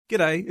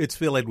G'day, it's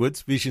Phil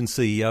Edwards, Vision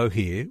CEO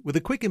here, with a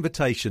quick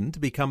invitation to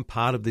become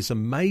part of this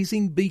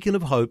amazing beacon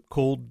of hope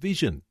called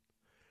Vision.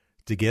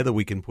 Together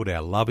we can put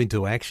our love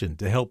into action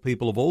to help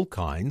people of all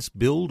kinds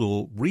build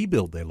or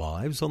rebuild their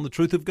lives on the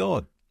truth of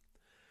God.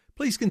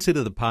 Please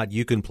consider the part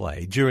you can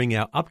play during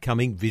our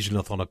upcoming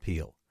Visionathon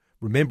appeal,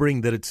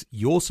 remembering that it's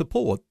your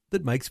support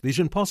that makes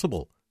Vision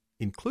possible,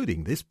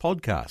 including this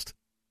podcast.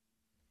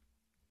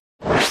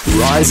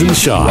 Rise and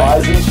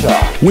Shine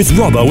with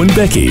Robbo and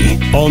Becky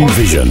on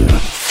Vision.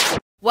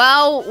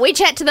 Well, we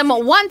chat to them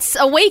once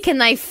a week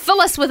and they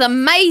fill us with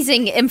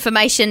amazing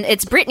information.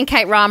 It's Brett and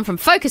Kate Rahm from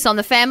Focus on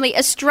the Family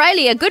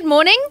Australia. Good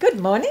morning.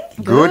 Good morning.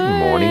 Good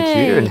morning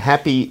to you and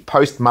happy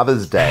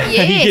post-Mother's Day.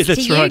 Yes, Yeah, to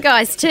that's you right.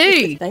 guys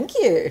too. Thank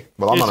you.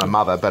 Well, I'm not a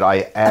mother, but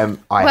I have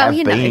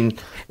you know. been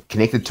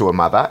connected to a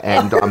mother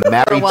and I'm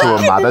married to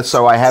a mother,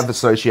 so I have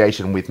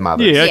association with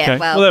mothers. Yeah, Yeah, okay.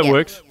 well, Well, that yeah.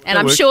 works. And That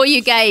I'm works. sure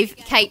you gave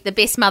Kate the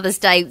best Mother's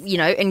Day,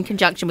 in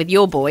conjunction with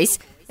your boys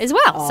as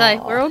well.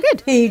 So we're all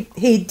good. He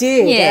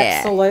did,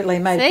 Yeah. absolutely.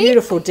 Made See?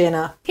 beautiful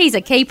dinner. He's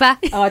a keeper.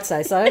 I'd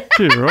say so.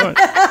 Too right.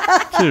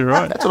 Too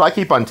right. That's what I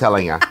keep on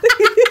telling her.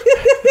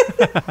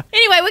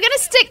 Anyway, we're going to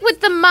stick with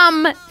the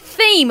mum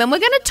theme and we're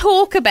going to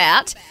talk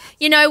about,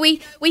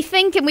 we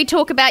think and we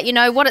talk about,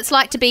 what it's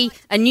like to be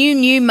a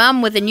new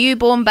mum with a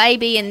newborn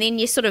baby and then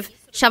you're sort of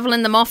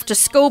shoveling them off to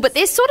school. But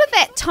there's sort of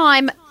that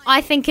time, I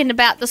think, in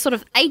about the sort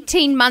of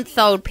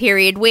 18-month-old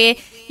period where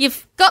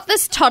you've got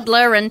this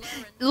toddler and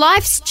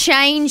life's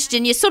changed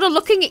and you're sort of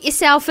looking at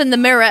yourself in the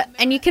mirror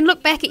and you can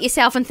look back at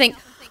yourself and think,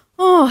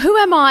 oh, who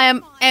am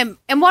I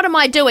and what am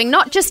I doing?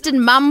 Not just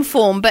in mum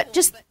form, but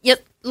just your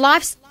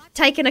life's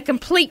taken a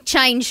complete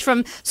change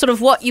from sort of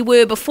what you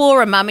were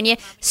before a mum and you're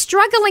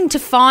struggling to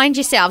find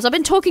yourselves. I've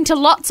been talking to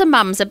lots of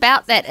mums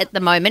about that at the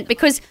moment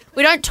because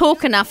we don't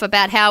talk enough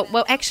about how,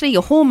 well, actually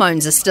your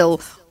hormones are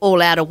still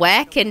all out of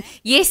whack and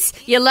yes,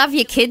 you love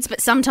your kids, but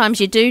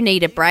sometimes you do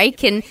need a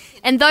break and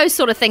those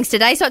sort of things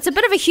today. So it's a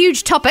bit of a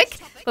huge topic,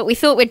 but we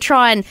thought we'd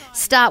try and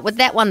start with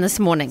that one this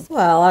morning.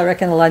 Well, I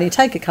reckon it'll only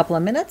take a couple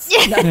of minutes.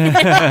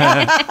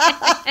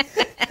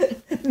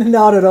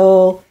 Not at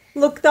all.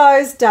 Look,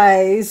 those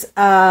days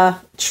are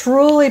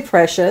truly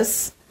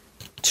precious,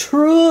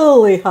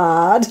 truly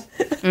hard,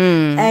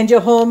 and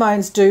your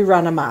hormones do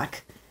run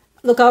amok.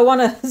 Look, I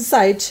want to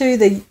say to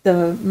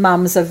the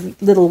mums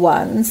of little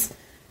ones,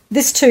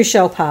 this too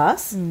shall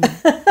pass.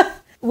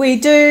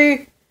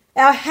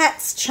 Our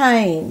hats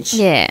change.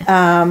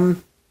 Yeah.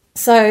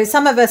 So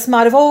some of us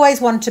might have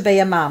always wanted to be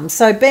a mum.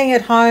 So being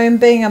at home,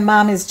 being a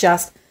mum is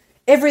just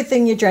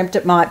everything you dreamt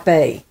it might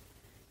be.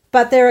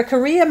 But there are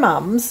career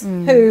mums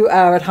who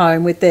are at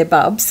home with their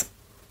bubs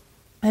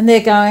and they're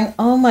going,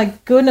 oh, my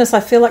goodness, I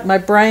feel like my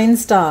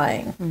brain's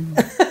dying.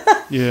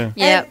 Yeah.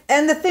 Yeah.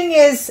 And the thing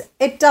is,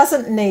 it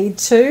doesn't need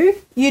to.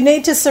 You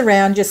need to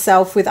surround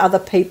yourself with other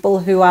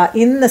people who are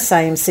in the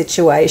same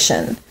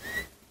situation.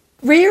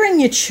 Rearing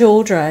your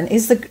children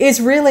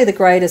is really the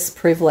greatest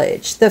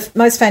privilege, the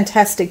most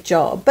fantastic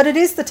job, but it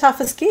is the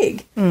toughest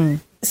gig.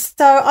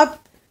 So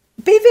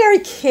be very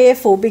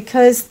careful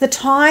because the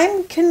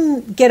time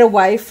can get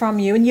away from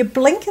you and you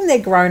blink and they're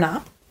grown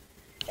up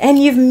and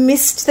you've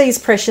missed these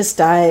precious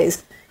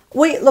days.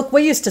 We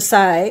used to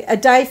say a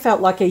day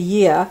felt like a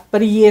year,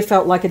 but a year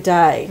felt like a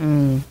day.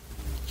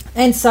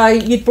 And so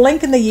you'd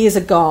blink and the years are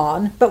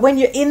gone, but when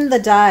you're in the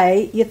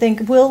day, you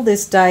think, will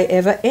this day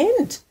ever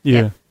end?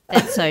 Yeah.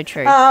 That's so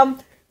true.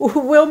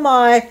 Will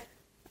my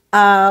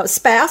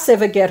spouse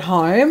ever get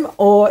home?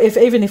 Or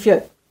even if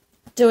you're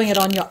doing it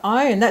on your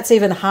own, that's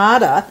even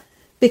harder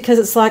because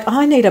it's like,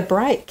 I need a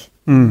break.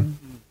 And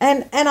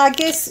I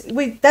guess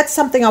that's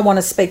something I want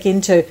to speak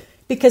into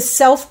because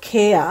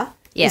self-care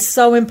is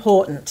so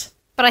important.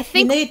 But I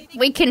think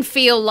we can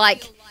feel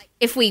like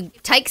if we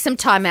take some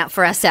time out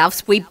for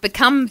ourselves, we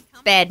become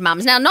bad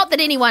mums. Now, not that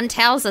anyone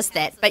tells us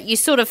that, but you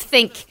sort of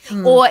think,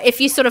 or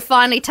if you sort of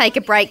finally take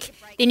a break,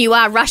 then you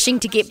are rushing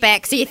to get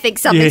back, so you think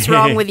something's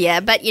wrong with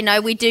you. But,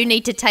 we do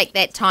need to take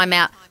that time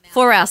out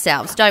for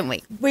ourselves, don't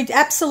we? We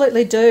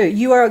absolutely do.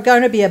 You are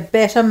going to be a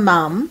better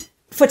mum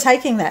for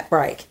taking that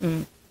break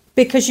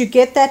because you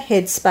get that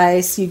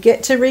headspace, you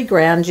get to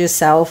reground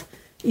yourself,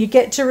 you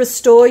get to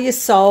restore your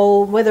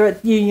soul, whether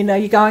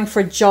you're going for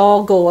a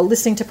jog or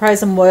listening to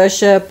praise and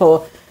worship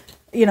or,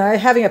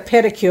 having a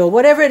pedicure,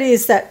 whatever it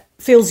is that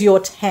fills your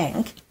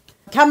tank.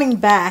 Coming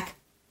back,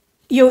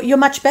 you're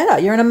much better.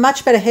 You're in a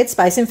much better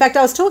headspace. In fact,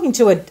 I was talking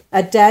to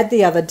a dad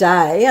the other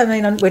day. I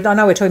mean, I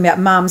know we're talking about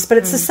mums, but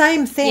it's the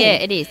same thing. Yeah,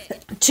 it is.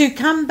 To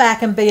come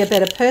back and be a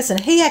better person.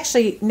 He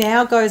actually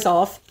now goes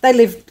off. They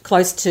live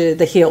close to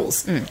the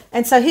hills.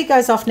 And so he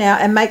goes off now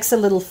and makes a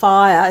little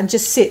fire and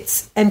just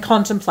sits and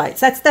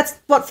contemplates. That's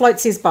what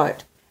floats his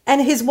boat.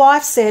 And his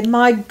wife said,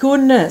 my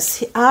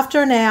goodness,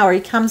 after an hour he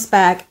comes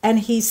back and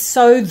he's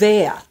so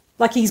there.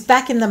 Like he's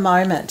back in the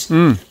moment.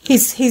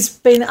 He's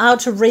been able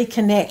to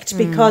reconnect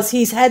because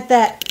he's had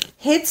that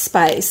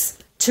headspace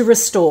to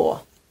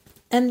restore.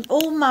 And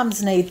all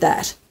mums need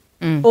that.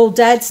 All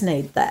dads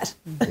need that.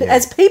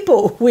 As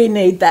people, we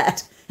need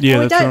that. Yeah,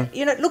 And we that's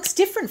don't, right. it looks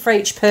different for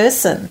each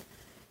person.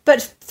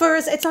 But for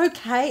us, it's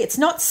okay. It's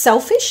not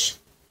selfish.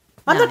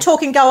 I'm not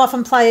talking go off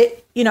and play,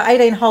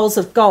 18 holes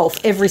of golf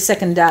every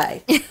second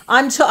day.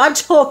 I'm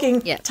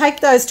talking take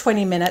those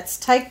 20 minutes,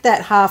 take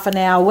that half an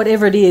hour,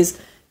 whatever it is,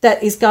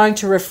 that is going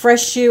to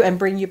refresh you and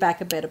bring you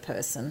back a better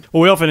person.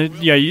 Well, we often,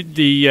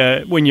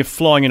 when you're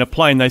flying in a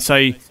plane, they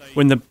say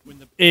when the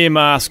air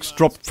masks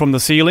drop from the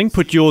ceiling,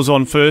 put yours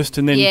on first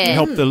and then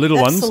help the little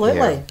ones.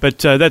 Absolutely. But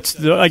that's,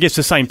 I guess,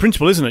 the same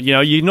principle, isn't it?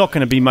 You're not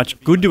going to be much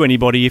good to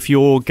anybody if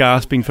you're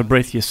gasping for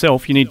breath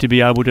yourself. You need to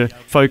be able to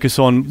focus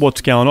on what's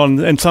going on.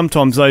 And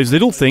sometimes those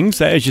little things,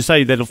 as you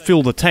say, that'll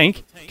fill the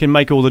tank, can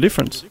make all the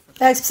difference.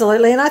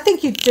 Absolutely. And I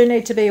think you do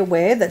need to be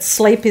aware that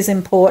sleep is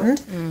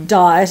important,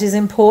 diet is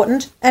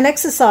important, and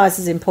exercise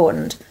is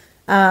important.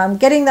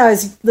 Getting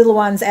those little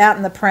ones out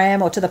in the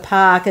pram or to the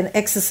park and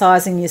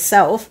exercising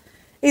yourself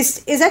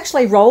is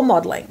actually role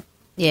modelling.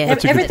 Yeah,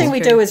 everything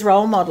we do is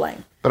role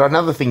modelling. But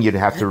another thing you'd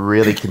have to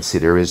really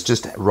consider is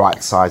just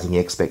right-sizing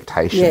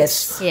expectations.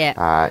 Yes. Yeah.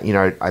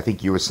 I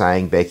think you were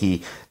saying,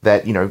 Becky,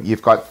 that,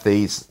 you've got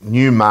these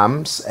new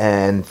mums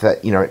and that,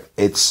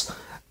 it's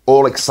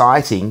all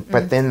exciting,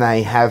 but then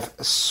they have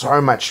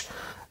so much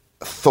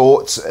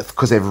thoughts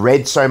because they've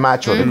read so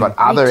much or they've got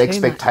other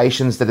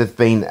expectations that have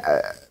been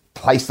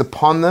placed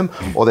upon them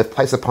or they've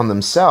placed upon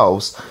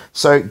themselves.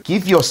 So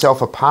give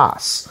yourself a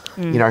pass.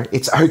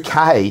 It's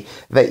okay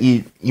that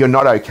you're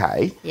not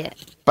okay. Yeah.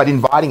 But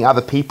inviting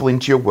other people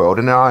into your world,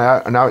 and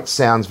I know it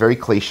sounds very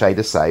cliche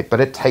to say, but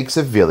it takes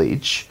a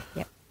village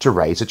to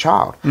raise a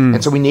child.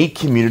 And so we need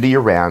community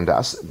around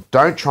us.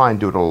 Don't try and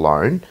do it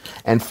alone,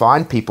 and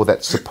find people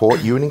that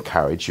support you and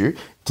encourage you,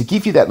 to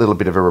give you that little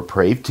bit of a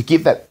reprieve, to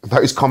give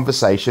those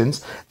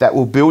conversations that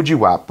will build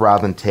you up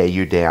rather than tear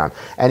you down.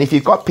 And if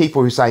you've got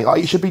people who are saying, oh,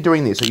 you should be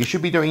doing this or you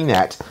should be doing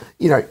that,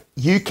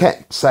 you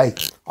can say,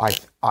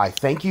 I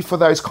thank you for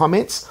those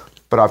comments,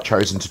 but I've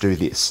chosen to do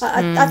this.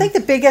 I think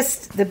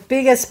the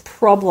biggest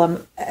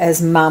problem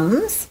as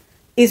mums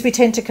is we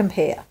tend to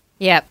compare.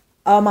 Yep.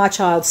 Oh, my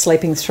child's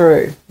sleeping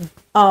through.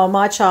 Oh,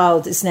 my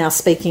child is now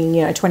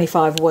speaking,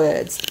 25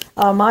 words.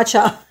 Oh, my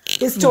child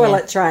is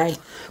toilet trained.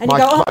 And My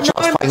child's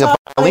playing a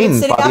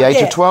violin by the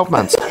age of 12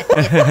 months.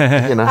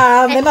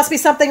 There must be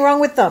something wrong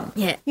with them.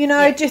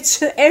 Yeah.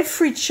 Just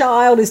every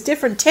child is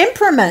different.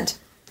 Temperament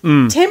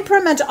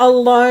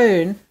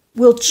alone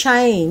will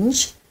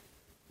change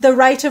the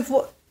rate of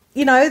what,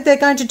 they're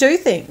going to do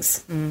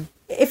things.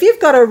 If you've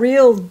got a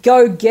real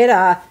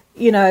go-getter,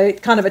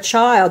 kind of a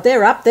child,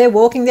 they're up, they're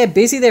walking, they're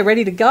busy, they're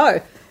ready to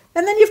go.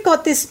 And then you've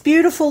got this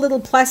beautiful little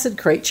placid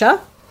creature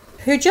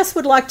who just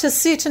would like to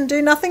sit and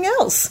do nothing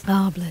else.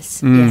 Oh,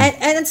 bless.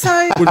 And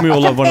so Wouldn't we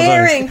all love one of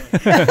those?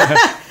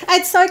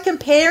 And so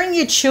comparing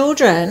your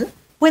children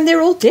when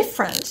they're all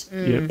different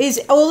is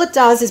all it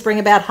does is bring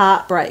about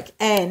heartbreak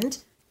and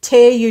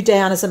tear you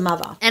down as a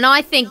mother. And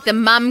I think the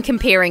mum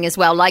comparing as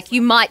well, like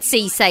you might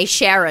see, say,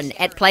 Sharon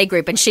at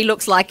playgroup and she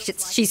looks like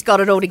she's got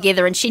it all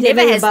together and she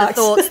never has the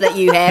thoughts that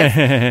you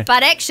have.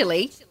 But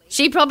actually,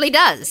 she probably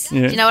does.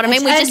 Yeah. Do you know what I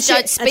mean? We just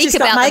don't speak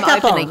about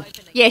them opening. On.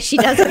 Yeah, she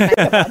does have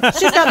makeup on.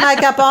 She's got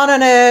makeup on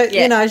and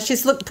her,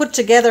 she's put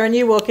together and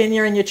you walk in,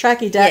 you're in your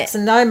tracky dacks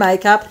and no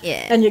makeup.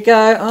 Yeah. And you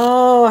go,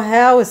 oh,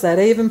 how is that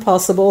even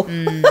possible?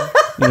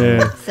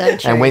 Yeah. So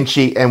true. And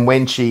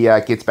when she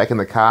gets back in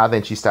the car,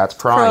 then she starts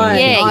crying.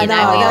 Yeah, I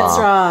know, that's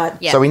right.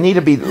 Yeah. So we need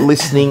to be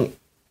listening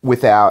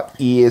with our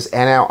ears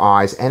and our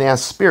eyes and our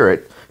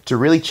spirit to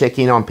really check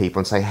in on people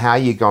and say, how are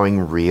you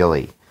going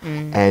really?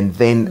 And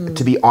then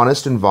to be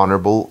honest and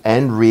vulnerable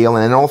and real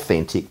and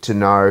authentic to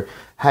know,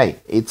 hey,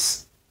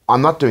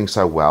 I'm not doing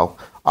so well.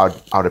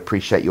 I'd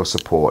appreciate your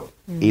support,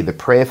 either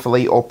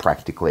prayerfully or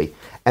practically.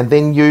 And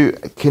then you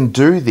can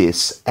do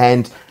this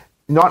and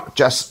not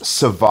just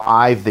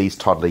survive these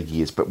toddler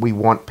years, but we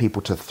want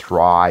people to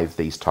thrive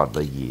these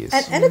toddler years.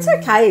 And it's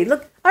okay.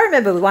 Look, I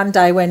remember one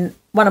day when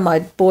one of my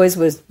boys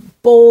was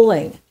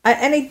bawling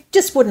and he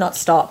just would not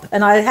stop.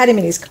 And I had him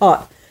in his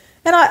cot.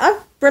 And I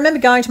remember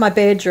going to my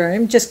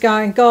bedroom just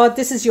going, God,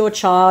 this is your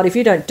child. If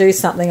you don't do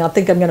something, I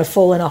think I'm going to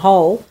fall in a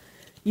hole.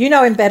 You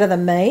know him better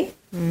than me.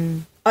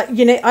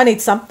 I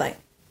need something.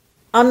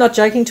 I'm not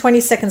joking.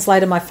 20 seconds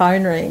later, my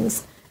phone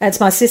rings and it's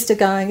my sister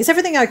going, is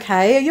everything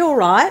okay? Are you all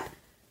right?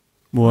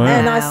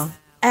 Wow.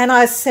 And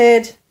I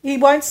said, he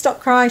won't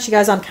stop crying. She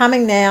goes, I'm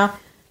coming now.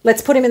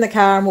 Let's put him in the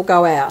car and we'll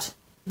go out.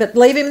 But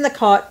leave him in the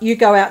cot. You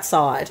go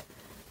outside.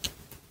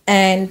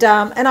 And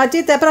I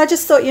did that, but I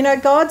just thought,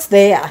 God's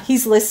there.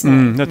 He's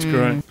listening. That's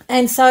great.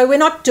 And so we're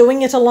not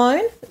doing it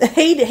alone.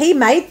 He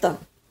made them.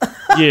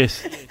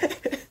 Yes.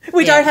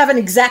 We don't have an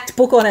exact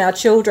book on our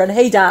children.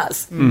 He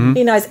does.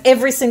 He knows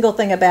every single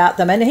thing about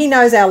them, and he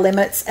knows our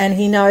limits, and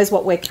he knows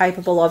what we're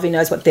capable of. He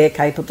knows what they're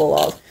capable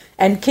of.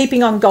 And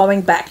keeping on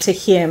going back to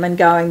him and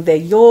going, they're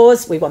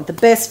yours. We want the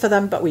best for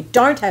them, but we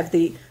don't have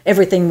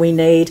everything we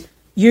need.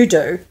 You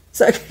do.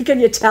 So can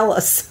you tell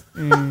us?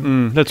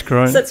 That's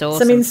great. That's awesome.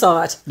 Some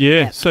insight.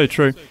 Yeah, so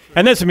true.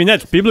 And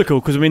that's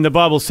biblical because, the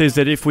Bible says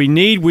that if we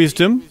need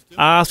wisdom,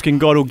 ask and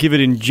God will give it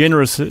in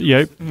generous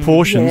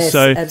portions. Yes,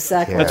 so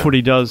exactly. that's what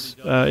he does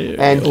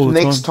And all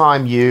the next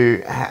time. time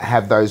you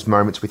have those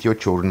moments with your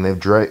children, they've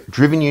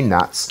driven you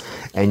nuts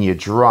and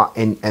you're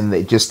and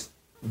they're just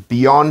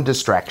beyond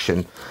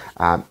distraction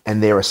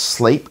and they're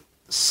asleep,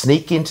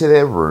 sneak into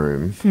their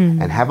room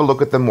and have a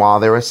look at them while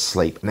they're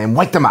asleep and then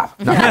wake them up.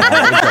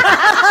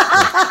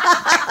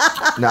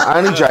 No,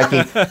 only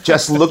joking.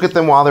 Just look at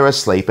them while they're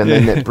asleep, and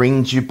then it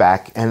brings you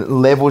back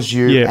and levels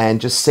you and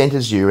just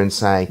centers you and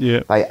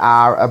saying they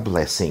are a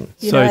blessing.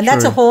 You know, and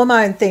that's a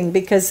hormone thing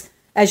because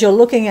as you're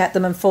looking at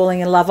them and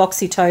falling in love,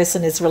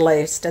 oxytocin is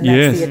released, and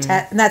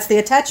that's the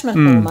attachment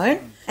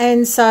hormone.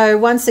 And so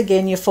once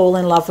again, you fall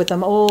in love with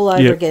them all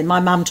over again. My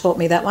mum taught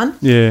me that one.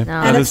 Yeah,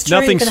 and there's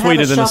nothing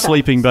sweeter than a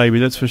sleeping baby.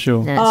 That's for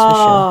sure. That's for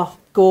sure.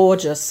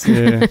 Gorgeous.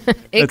 Yeah,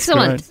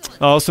 Excellent.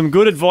 Oh, some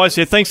good advice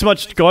here. Thanks so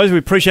much, guys. We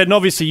appreciate it. And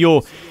obviously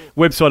your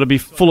website will be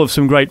full of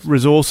some great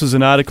resources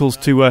and articles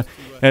to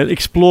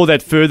explore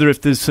that further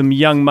if there's some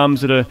young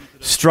mums that are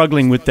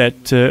struggling with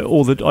that,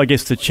 all the, I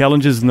guess, the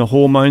challenges and the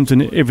hormones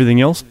and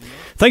everything else.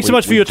 Thanks so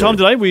much for your time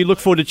today. We look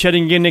forward to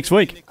chatting again next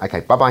week.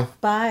 Okay, bye-bye.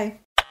 Bye.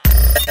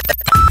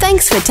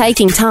 Thanks for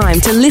taking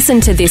time to listen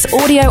to this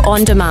audio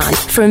on demand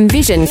from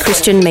Vision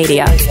Christian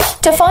Media.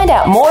 To find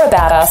out more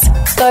about us,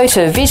 go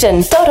to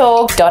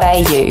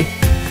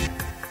vision.org.au.